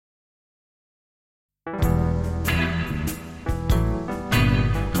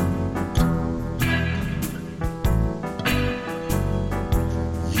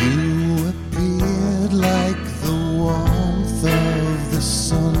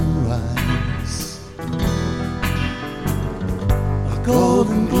sunrise. A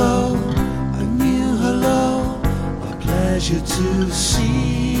golden glow, a new hello, a pleasure to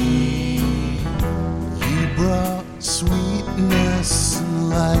see. You brought sweetness and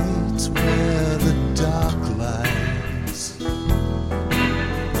light where the dark lies.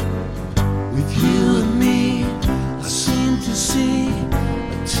 With you and me, I seem to see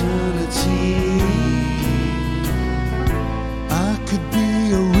eternity. I could be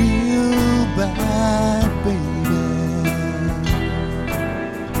a real bad baby.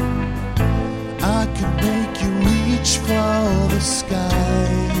 I could make you reach for the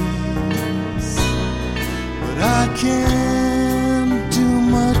skies, but I can't do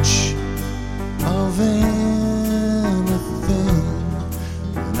much of anything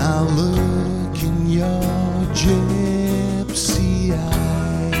when I look in your gypsy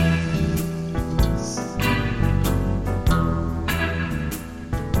eyes.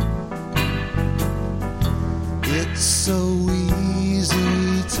 It's so easy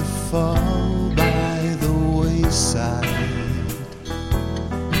to fall by the wayside,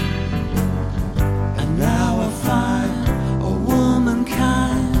 and now I find a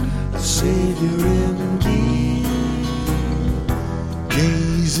womankind, a savior in